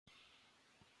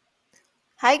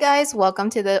Hi, guys. Welcome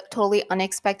to the Totally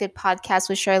Unexpected podcast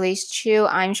with Charlize Chu.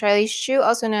 I'm Charlize Chu,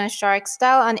 also known as Shark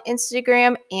Style on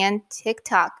Instagram and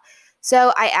TikTok.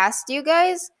 So I asked you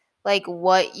guys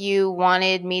what you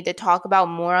wanted me to talk about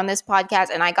more on this podcast,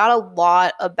 and I got a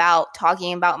lot about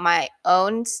talking about my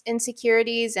own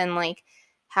insecurities and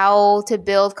how to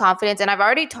build confidence. And I've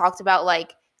already talked about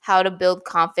how to build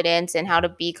confidence and how to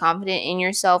be confident in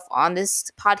yourself on this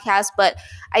podcast, but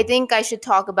I think I should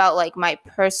talk about my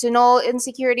personal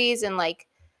insecurities and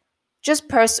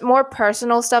just more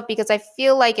personal stuff, because I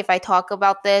feel like if I talk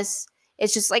about this,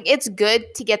 it's just it's good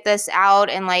to get this out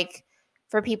and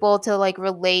for people to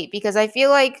relate, because I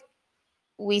feel like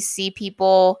we see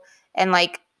people and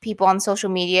people on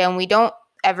social media and we don't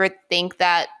ever think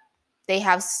that they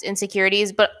have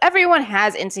insecurities, but everyone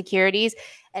has insecurities,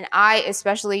 and I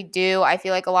especially do. I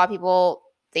feel like a lot of people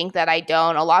think that I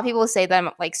don't. A lot of people say that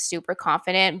I'm super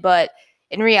confident, but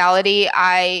in reality,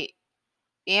 I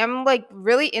am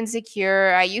really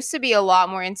insecure. I used to be a lot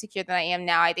more insecure than I am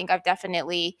now. I think I've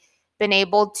definitely been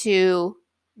able to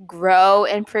grow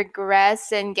and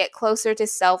progress and get closer to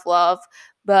self-love,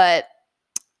 but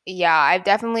yeah, I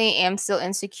definitely am still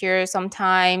insecure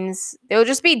sometimes. There'll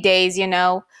just be days,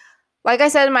 like I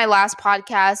said in my last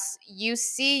podcast, you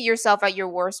see yourself at your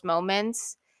worst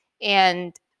moments.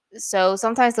 And so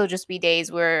sometimes there'll just be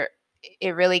days where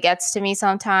it really gets to me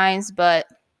sometimes, but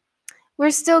we're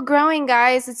still growing,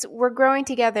 guys. We're growing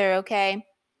together, okay?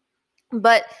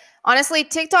 But honestly,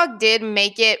 TikTok did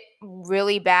make it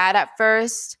really bad at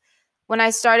first. When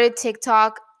I started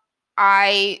TikTok,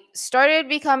 I started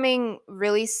becoming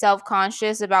really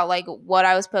self-conscious about what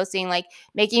I was posting,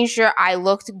 making sure I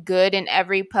looked good in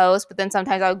every post, but then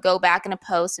sometimes I would go back in a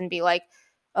post and be like,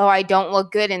 "Oh, I don't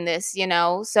look good in this."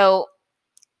 So,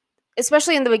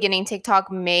 especially in the beginning, TikTok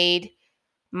made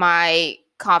my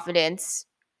confidence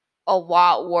a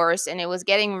lot worse, and it was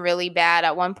getting really bad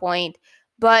at one point.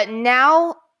 But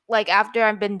now, after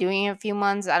I've been doing it a few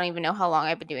months, I don't even know how long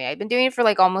I've been doing it. I've been doing it for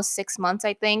almost 6 months,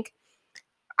 I think.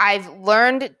 I've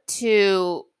learned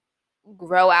to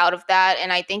grow out of that,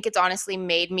 and I think it's honestly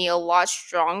made me a lot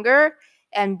stronger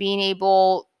and being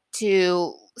able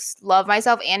to love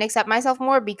myself and accept myself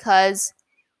more, because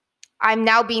I'm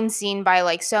now being seen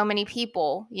by so many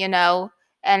people, and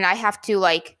I have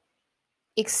to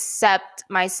accept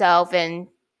myself and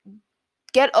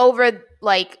get over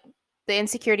the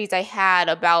insecurities I had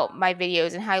about my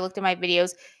videos and how I looked at my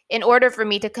videos in order for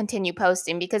me to continue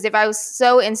posting. Because if I was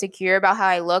so insecure about how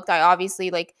I looked, I obviously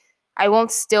I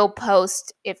won't still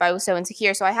post if I was so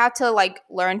insecure. So I had to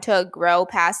learn to grow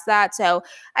past that. So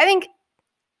I think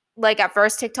at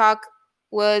first TikTok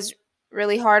was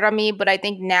really hard on me, but I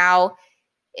think now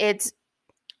it's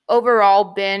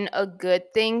overall been a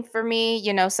good thing for me.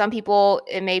 Some people,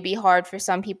 it may be hard for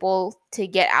some people to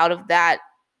get out of that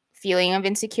feeling of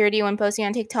insecurity when posting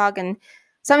on TikTok, and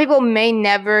some people may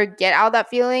never get out of that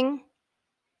feeling.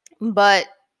 But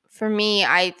for me,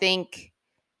 I think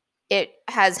it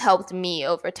has helped me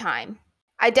over time.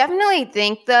 I definitely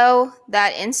think, though,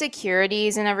 that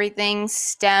insecurities and everything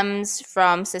stems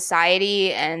from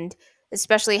society, and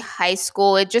especially high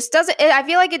school. It just doesn't, I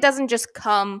feel like it doesn't just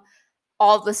come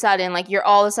all of a sudden, you're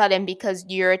all of a sudden because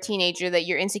you're a teenager that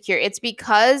you're insecure. It's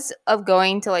because of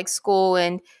going to school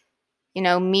and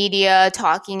media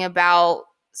talking about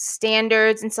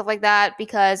standards and stuff like that.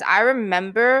 Because I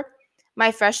remember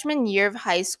my freshman year of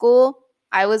high school,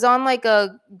 I was on a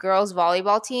girls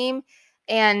volleyball team,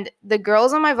 and the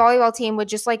girls on my volleyball team would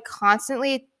just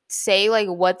constantly say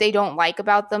what they don't like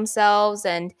about themselves.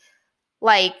 And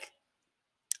like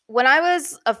when I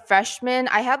was a freshman,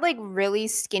 I had really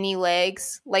skinny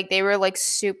legs. They were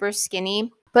super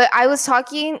skinny. But I was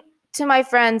talking to my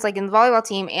friends in the volleyball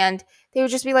team, and they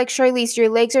would just be like, "Charlize, your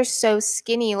legs are so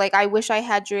skinny. I wish I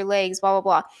had your legs, blah,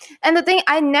 blah, blah." And the thing,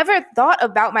 I never thought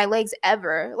about my legs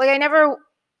ever. I never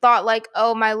thought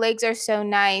 "Oh, my legs are so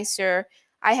nice," or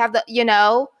I have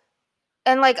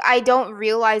and I don't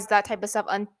realize that type of stuff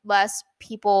unless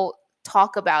people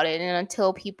talk about it and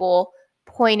until people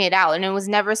point it out. And it was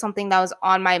never something that was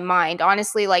on my mind.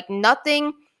 Honestly,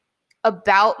 nothing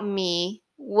about me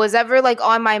was ever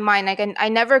on my mind. I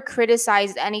never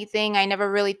criticized anything. I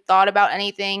never really thought about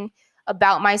anything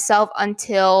about myself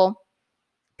until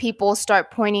people start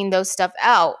pointing those stuff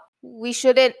out. We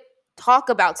shouldn't talk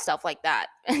about stuff like that.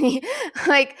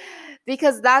 like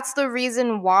because that's the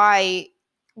reason why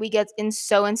we get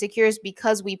so insecure, is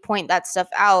because we point that stuff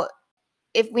out.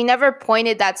 If we never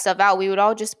pointed that stuff out, we would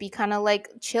all just be kind of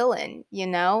chilling.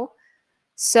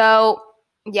 So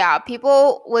yeah,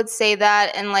 people would say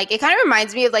that, and it kind of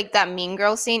reminds me of that Mean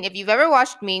Girls scene. If you've ever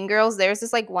watched Mean Girls, there's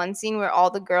this one scene where all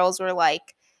the girls were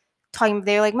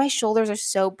they're like, my shoulders are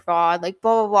so broad, like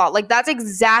blah blah blah. Like that's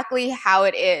exactly how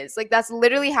it is. Like that's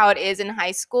literally how it is in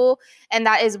high school, and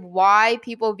that is why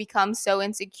people become so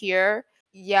insecure.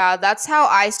 Yeah, that's how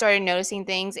I started noticing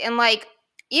things. And like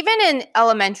even in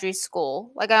elementary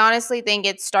school, like I honestly think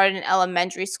it started in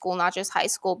elementary school, not just high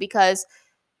school, because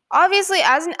obviously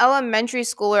as an elementary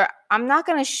schooler, I'm not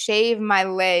going to shave my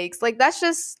legs. Like that's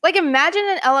just like imagine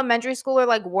an elementary schooler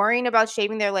like worrying about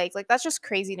shaving their legs. Like that's just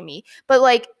crazy to me. But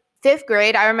like 5th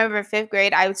grade, I remember 5th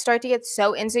grade, I would start to get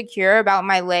so insecure about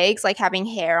my legs like having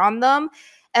hair on them,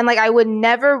 and like I would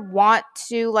never want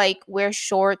to like wear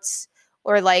shorts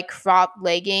or like crop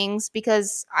leggings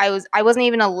because I wasn't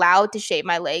even allowed to shave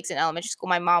my legs in elementary school.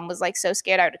 My mom was like so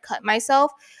scared I would cut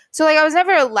myself. So like I was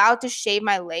never allowed to shave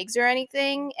my legs or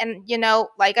anything. And you know,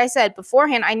 like I said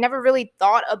beforehand, I never really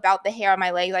thought about the hair on my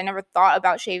legs. I never thought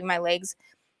about shaving my legs.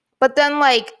 But then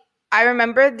like I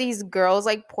remember these girls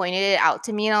like pointed it out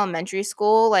to me in elementary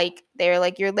school. Like they were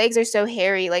like, your legs are so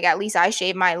hairy. Like at least I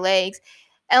shave my legs.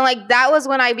 And like that was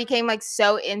when I became like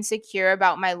so insecure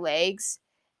about my legs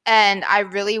and I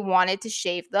really wanted to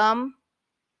shave them.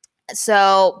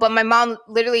 So, but my mom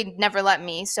literally never let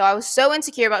me. So I was so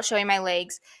insecure about showing my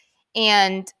legs.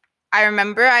 And I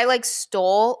remember I like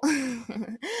stole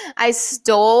I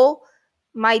stole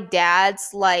my dad's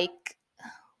like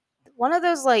one of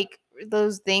those like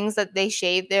those things that they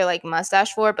shave their like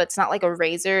mustache for, but it's not like a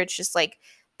razor, it's just like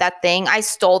that thing. I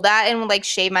stole that and would like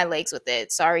shave my legs with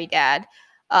it. Sorry, dad.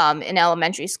 In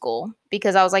elementary school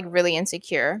because I was like really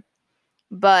insecure.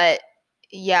 But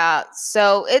yeah,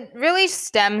 so it really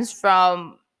stems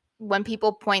from when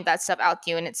people point that stuff out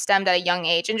to you, and it stemmed at a young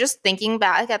age. And just thinking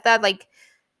back at that, like,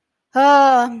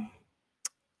 uh,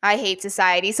 I hate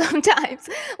society sometimes.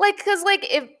 Like, because, like,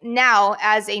 if now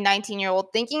as a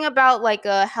 19-year-old, thinking about, like,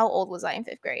 how old was I in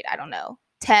 5th grade? I don't know,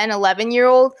 10,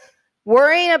 11-year-old,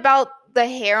 worrying about the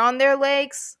hair on their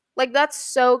legs, like, that's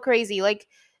so crazy. Like,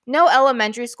 no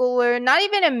elementary schooler, not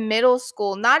even in middle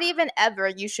school, not even ever,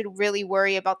 you should really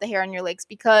worry about the hair on your legs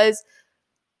because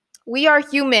we are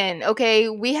human, okay?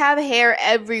 We have hair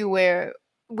everywhere.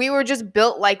 We were just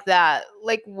built like that.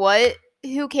 Like, what?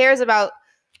 Who cares about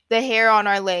the hair on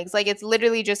our legs? Like, it's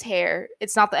literally just hair.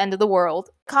 It's not the end of the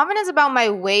world. Confidence about my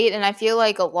weight, and I feel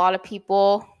like a lot of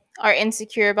people are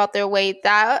insecure about their weight.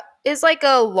 That is like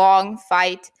a long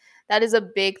fight. That is a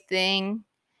big thing.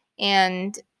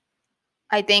 And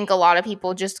I think a lot of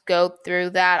people just go through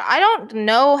that. I don't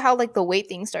know how like the weight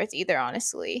thing starts either,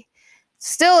 honestly.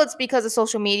 Still, it's because of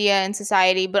social media and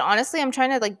society. But honestly, I'm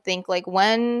trying to like think like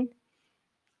when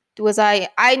was I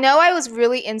know I was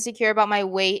really insecure about my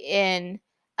weight in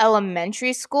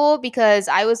elementary school because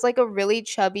I was like a really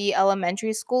chubby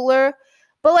elementary schooler.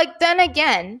 But like then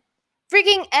again,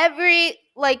 freaking every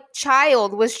like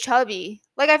child was chubby.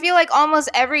 Like I feel like almost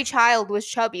every child was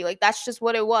chubby. Like that's just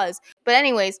what it was. But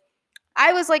anyways,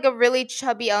 I was like a really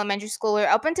chubby elementary schooler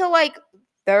up until like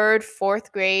 3rd,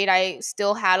 4th grade. I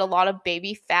still had a lot of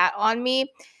baby fat on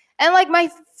me. And like my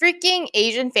freaking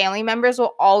Asian family members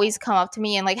will always come up to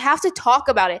me and like have to talk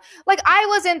about it. Like I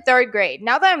was in 3rd grade.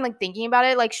 Now that I'm like thinking about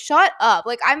it, like shut up.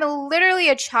 Like I'm literally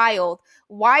a child.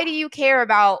 Why do you care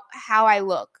about how I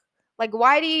look? Like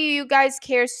why do you guys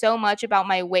care so much about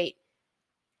my weight?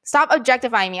 Stop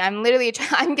objectifying me. I'm literally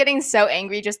I'm getting so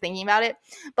angry just thinking about it.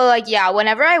 But like yeah,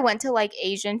 whenever I went to like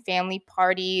Asian family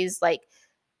parties, like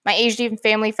my Asian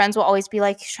family friends will always be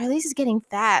like, Charlize is getting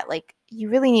fat. Like you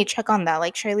really need to check on that.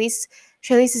 Like Charlize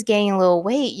is gaining a little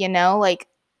weight, you know? Like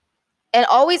and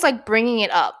always like bringing it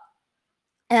up.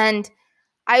 And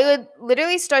I would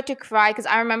literally start to cry cuz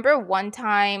I remember one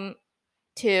time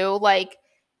too, like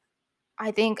I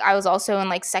think I was also in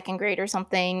like 2nd grade or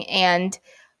something, and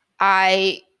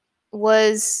I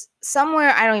was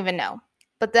somewhere, I don't even know.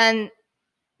 But then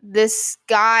this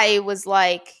guy was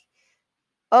like,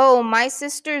 "Oh, my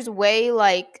sisters weigh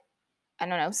like, I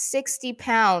don't know, 60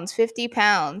 pounds, 50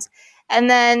 pounds." And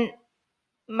then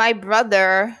my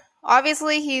brother,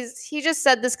 obviously he just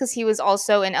said this because he was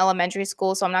also in elementary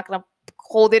school, so I'm not gonna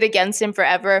hold it against him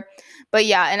forever. But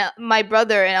yeah, and my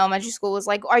brother in elementary school was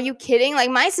like, "Are you kidding? Like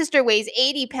my sister weighs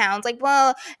 80 pounds." Like,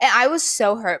 well, and I was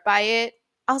so hurt by it.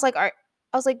 I was like,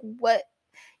 I was like, what?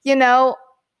 You know?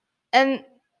 And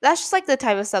that's just like the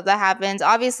type of stuff that happens.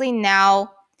 Obviously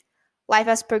now life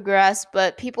has progressed,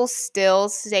 but people still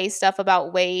say stuff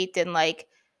about weight and like,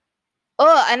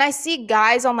 oh, and I see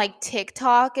guys on like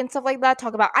TikTok and stuff like that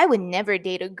talk about, I would never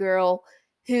date a girl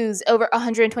who's over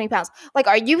 120 pounds. Like,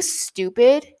 are you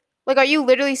stupid? Like, are you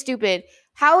literally stupid?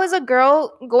 How is a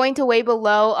girl going to weigh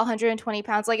below 120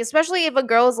 pounds? Like, especially if a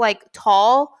girl's like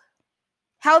tall,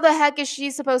 How the heck is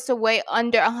she supposed to weigh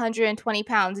under 120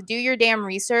 pounds? Do your damn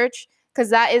research,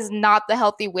 because that is not the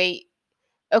healthy weight.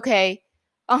 Okay,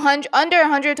 under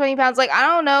 120 pounds. Like, I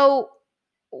don't know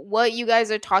what you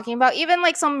guys are talking about. Even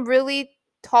like some really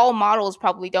tall models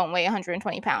probably don't weigh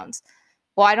 120 pounds.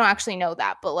 Well, I don't actually know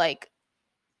that, but like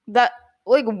that,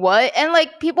 like what? And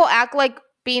like people act like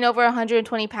being over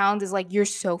 120 pounds is like you're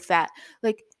so fat.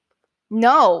 Like,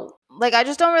 no, like I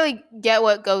just don't really get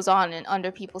what goes on in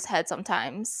under people's heads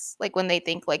sometimes, like when they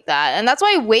think like that. And that's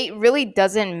why weight really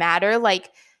doesn't matter. Like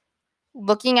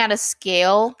looking at a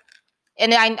scale,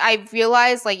 and I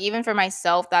realized, like, even for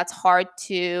myself, that's hard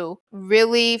to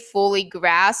really fully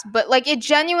grasp, but like it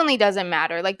genuinely doesn't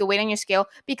matter, like the weight on your scale,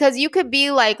 because you could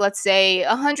be like, let's say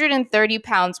 130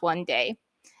 pounds one day,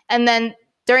 and then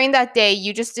during that day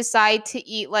you just decide to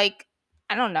eat, like,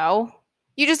 I don't know,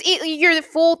 you just eat your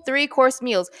full 3-course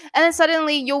meals, and then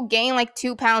suddenly you'll gain like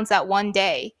 2 pounds that one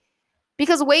day,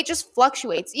 because weight just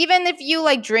fluctuates. Even if you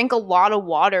like drink a lot of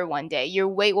water one day, your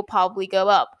weight will probably go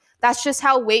up. That's just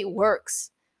how weight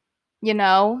works, you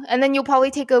know? And then you'll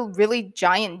probably take a really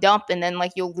giant dump and then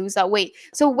like you'll lose that weight.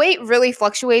 So weight really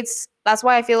fluctuates. That's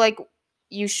why I feel like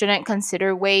you shouldn't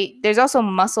consider weight. There's also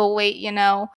muscle weight, you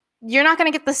know? You're not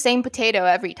going to get the same potato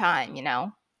every time, you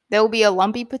know? There'll be a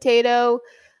lumpy potato,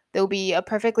 there'll be a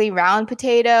perfectly round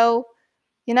potato,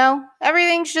 you know?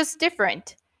 Everything's just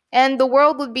different. And the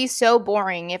world would be so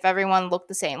boring if everyone looked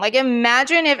the same. Like,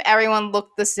 imagine if everyone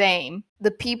looked the same.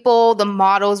 The people, the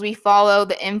models we follow,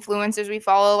 the influencers we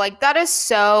follow, like, that is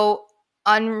so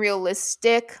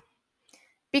unrealistic,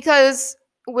 because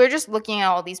we're just looking at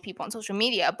all these people on social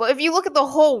media. But if you look at the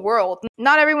whole world,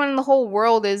 not everyone in the whole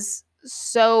world is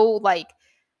so, like,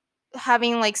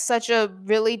 having, like, such a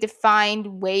really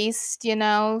defined waist, you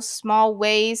know, small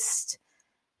waist,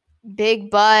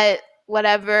 big butt,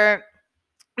 whatever.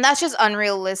 That's just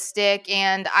unrealistic.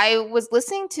 And I was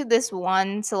listening to this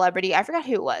one celebrity, I forgot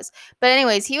who it was, but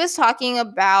anyways, he was talking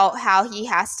about how he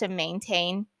has to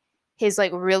maintain his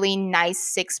like really nice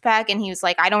six pack, and he was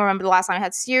like, I don't remember the last time I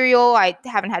had cereal, I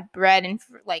haven't had bread in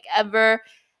like ever.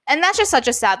 And that's just such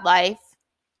a sad life.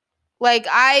 Like,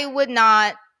 I would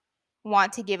not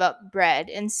want to give up bread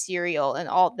and cereal and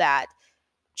all that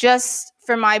just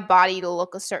for my body to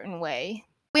look a certain way.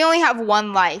 We only have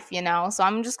one life, you know, so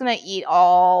I'm just gonna eat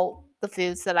all the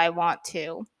foods that I want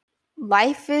to.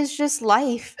 Life is just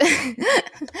life.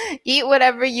 Eat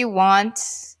whatever you want,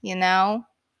 you know,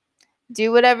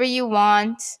 do whatever you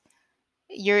want.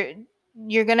 You're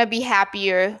you're gonna be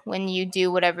happier when you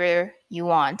do whatever you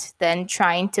want than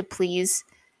trying to please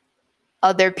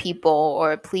other people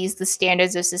or please the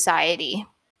standards of society.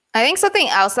 I think something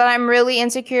else that I'm really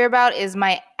insecure about is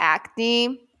my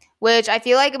acne, which I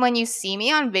feel like when you see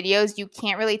me on videos, you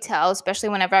can't really tell, especially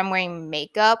whenever I'm wearing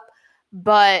makeup.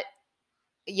 But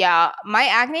yeah, my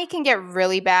acne can get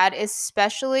really bad,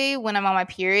 especially when I'm on my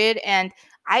period. And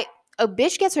I, a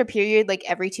bitch gets her period like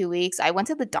every 2 weeks. I went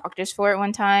to the doctors for it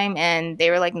one time and they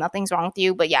were like, nothing's wrong with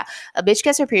you. But yeah, a bitch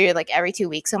gets her period like every 2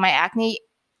 weeks. So my acne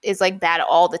is like bad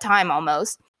all the time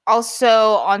almost. Also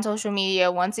on social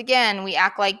media, once again, we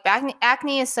act like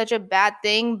acne is such a bad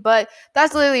thing, but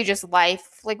that's literally just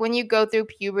life. Like when you go through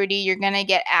puberty, you're gonna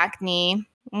get acne.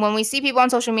 When we see people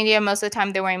on social media, most of the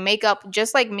time they're wearing makeup,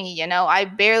 just like me. You know,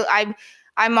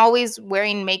 I'm always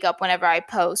wearing makeup whenever I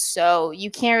post, so you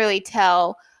can't really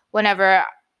tell whenever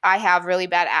I have really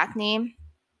bad acne.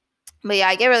 But yeah,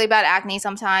 I get really bad acne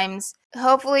sometimes.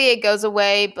 Hopefully it goes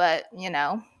away, but you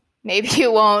know, maybe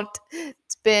it won't.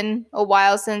 It's been a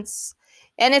while since,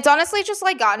 and it's honestly just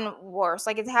like gotten worse.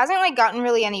 Like it hasn't like gotten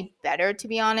really any better, to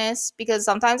be honest, because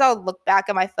sometimes I'll look back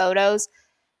at my photos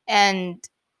and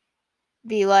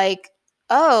be like,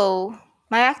 "Oh,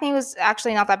 my acne was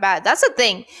actually not that bad." That's the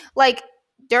thing. Like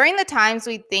during the times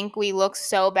we think we look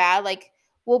so bad, like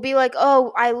we'll be like,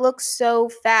 "Oh, I look so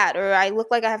fat," or "I look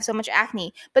like I have so much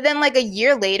acne." But then like a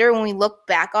year later when we look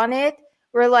back on it,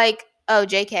 we're like, "Oh,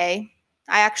 JK,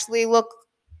 I actually look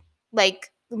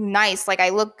like nice, like I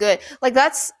look good." Like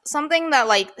that's something that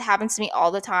like happens to me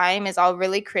all the time, is I'll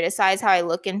really criticize how I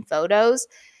look in photos,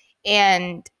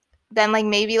 and then like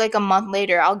maybe like a month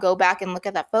later I'll go back and look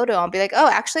at that photo and I'll be like, "Oh,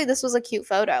 actually this was a cute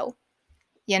photo."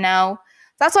 You know?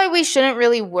 That's why we shouldn't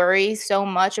really worry so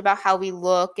much about how we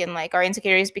look and like our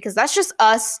insecurities, because that's just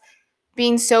us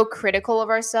being so critical of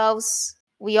ourselves.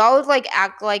 We always like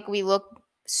act like we look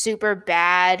super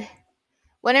bad,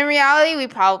 when in reality we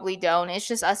probably don't. It's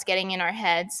just us getting in our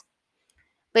heads.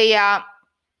 But yeah,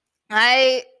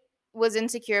 I was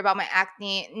insecure about my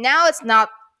acne. Now it's not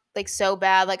like so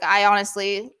bad. Like I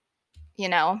honestly, you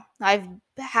know, I've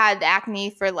had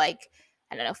acne for like,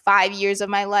 I don't know, 5 years of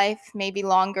my life, maybe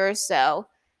longer. So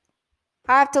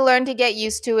I have to learn to get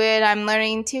used to it. I'm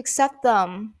learning to accept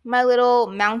them. My little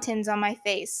mountains on my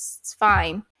face. It's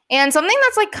fine. And something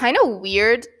that's like kind of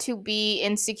weird to be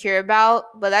insecure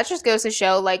about, but that just goes to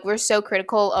show like we're so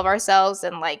critical of ourselves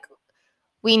and like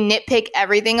we nitpick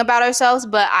everything about ourselves.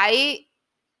 But I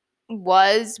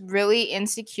was really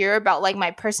insecure about like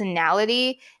my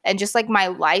personality and just like my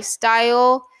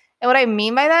lifestyle. And what I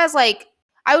mean by that is like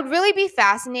I would really be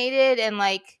fascinated and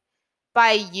like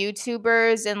by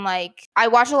YouTubers and like I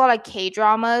watch a lot of K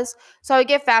dramas. So I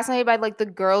get fascinated by like the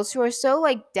girls who are so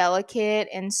like delicate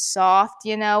and soft,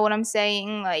 you know what I'm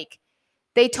saying? Like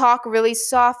they talk really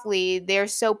softly. They're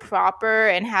so proper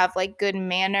and have like good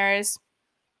manners.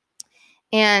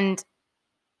 And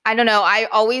I don't know, I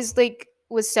always like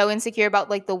was so insecure about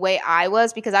like the way I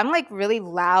was because I'm like really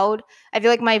loud. I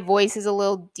feel like my voice is a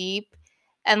little deep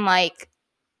and like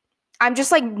I'm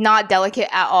just like not delicate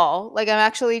at all. Like I'm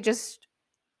actually just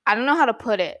I don't know how to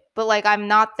put it, but like I'm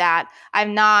not that.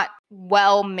 I'm not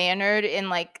well mannered in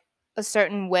like a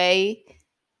certain way.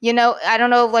 You know, I don't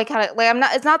know like how to like I'm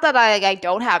not it's not that I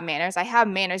don't have manners. I have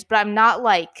manners, but I'm not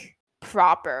like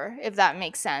proper, if that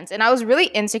makes sense. And I was really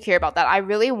insecure about that. I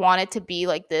really wanted to be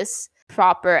like this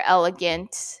proper,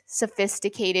 elegant,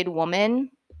 sophisticated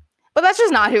woman. But that's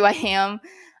just not who I am.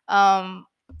 Um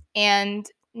and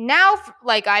now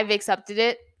like I've accepted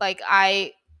it. Like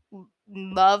I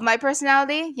love my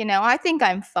personality. You know, I think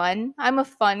I'm fun. I'm a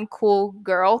fun, cool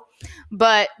girl.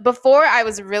 But before, I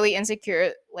was really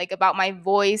insecure, like about my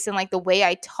voice and like the way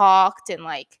I talked. And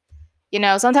like, you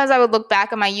know, sometimes I would look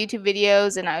back at my YouTube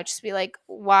videos and I would just be like,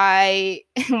 why,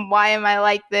 why am I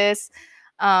like this?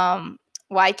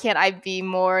 Why can't I be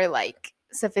more like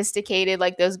sophisticated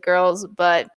like those girls?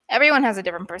 But everyone has a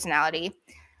different personality.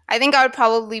 I think I would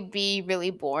probably be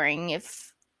really boring if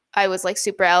I was like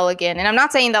super elegant. And I'm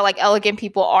not saying that like elegant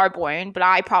people are boring, but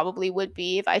I probably would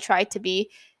be if I tried to be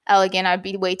elegant. I'd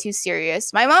be way too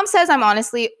serious. My mom says I'm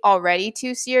honestly already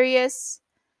too serious,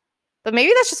 but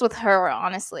maybe that's just with her,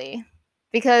 honestly,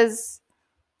 because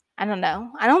I don't know.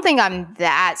 I don't think I'm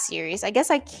that serious. I guess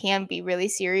I can be really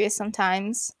serious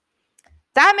sometimes.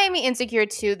 That made me insecure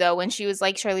too, though, when she was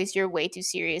like, Charlize, you're way too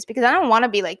serious because I don't want to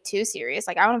be like too serious.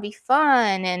 Like, I want to be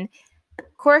fun and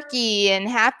quirky and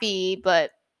happy,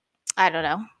 but I don't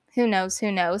know. Who knows?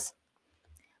 Who knows?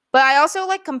 But I also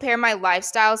like compare my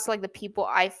lifestyles to like the people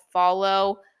I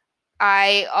follow.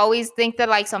 I always think that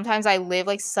like sometimes I live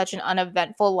like such an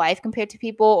uneventful life compared to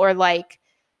people, or like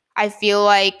I feel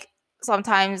like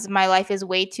sometimes my life is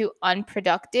way too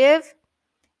unproductive.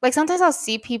 Like sometimes I'll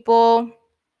see people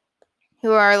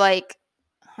who are like,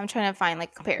 I'm trying to find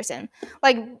like comparison,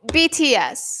 like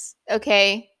BTS,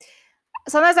 okay?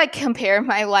 Sometimes I compare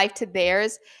my life to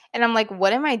theirs and I'm like,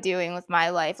 what am I doing with my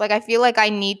life? Like, I feel like I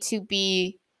need to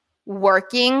be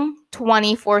working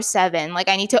 24/7. Like,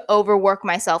 I need to overwork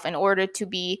myself in order to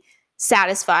be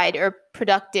satisfied or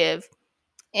productive.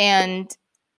 And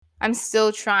I'm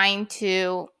still trying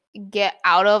to get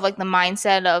out of like the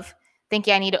mindset of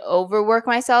thinking I need to overwork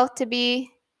myself to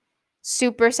be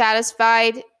super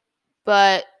satisfied.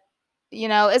 But you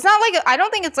know, it's not like I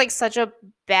don't think it's like such a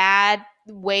bad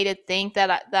way to think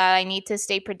that I need to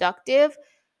stay productive,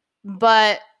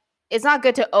 but it's not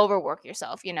good to overwork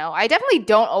yourself, you know. I definitely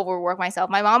don't overwork myself.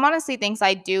 My mom honestly thinks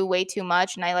I do way too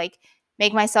much and I like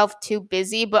make myself too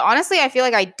busy, but honestly I feel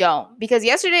like I don't because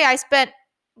yesterday I spent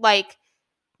like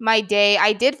my day.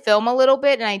 I did film a little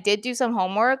bit and I did do some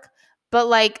homework, but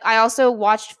like I also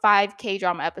watched 5 K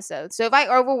drama episodes. So if I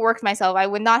overworked myself, I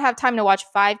would not have time to watch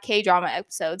 5 K drama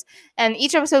episodes. And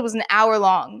each episode was an hour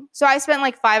long. So I spent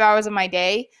like 5 hours of my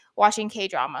day watching K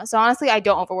drama. So honestly, I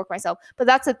don't overwork myself. But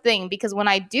that's the thing, because when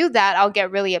I do that, I'll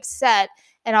get really upset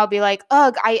and I'll be like,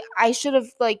 ugh, I should have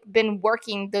like been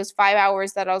working those 5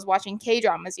 hours that I was watching K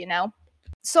dramas, you know?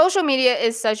 Social media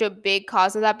is such a big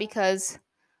cause of that because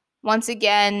once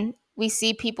again, we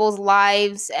see people's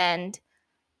lives and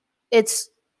it's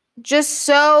just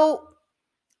so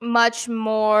much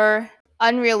more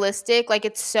unrealistic. Like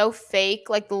it's so fake.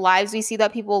 Like the lives we see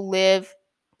that people live,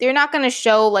 they're not going to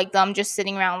show like them just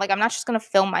sitting around. Like I'm not just going to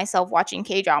film myself watching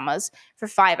K dramas for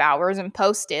 5 hours and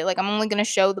post it. Like I'm only going to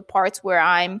show the parts where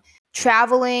I'm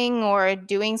traveling or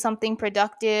doing something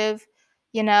productive,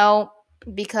 you know,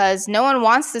 because no one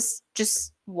wants to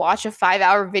just watch a 5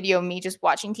 hour video of me just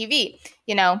watching TV,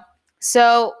 you know.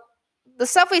 So the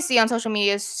stuff we see on social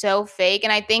media is so fake.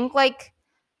 And I think like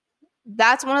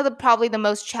that's one of the probably the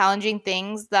most challenging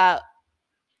things that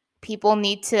people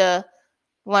need to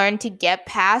learn to get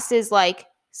past is like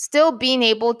still being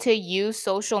able to use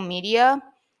social media,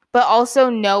 but also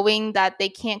knowing that they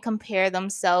can't compare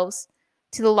themselves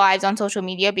to the lives on social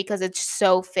media because it's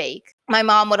so fake. My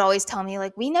mom would always tell me,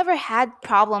 like, we never had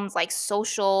problems like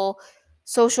social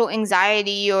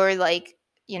anxiety or like,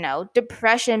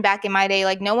 depression back in my day.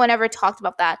 Like, no one ever talked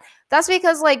about that. That's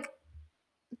because like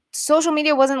social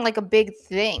media wasn't like a big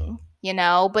thing,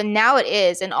 but now it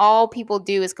is, and all people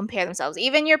do is compare themselves.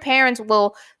 Even your parents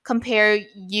will compare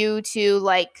you to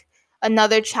like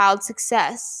another child's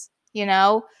success,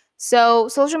 so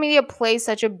social media plays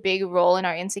such a big role in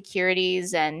our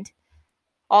insecurities and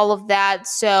all of that.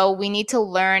 So we need to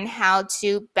learn how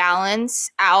to balance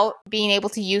out being able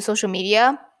to use social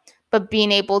media, but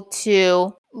being able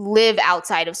to live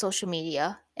outside of social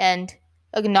media and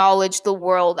acknowledge the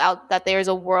world out that there's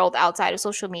a world outside of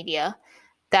social media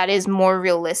that is more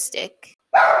realistic.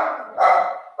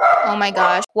 Oh my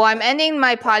gosh. Well, I'm ending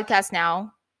my podcast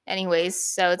now anyways,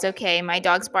 so it's okay. My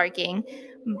dog's barking.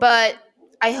 But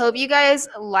I hope you guys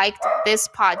liked this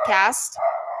podcast.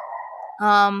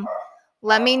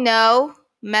 Let me know.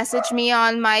 Message me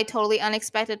on my Totally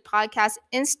Unexpected Podcast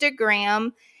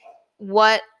Instagram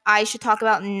what I should talk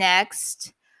about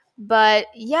next. But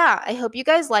yeah, I hope you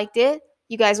guys liked it.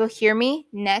 You guys will hear me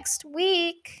next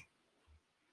week.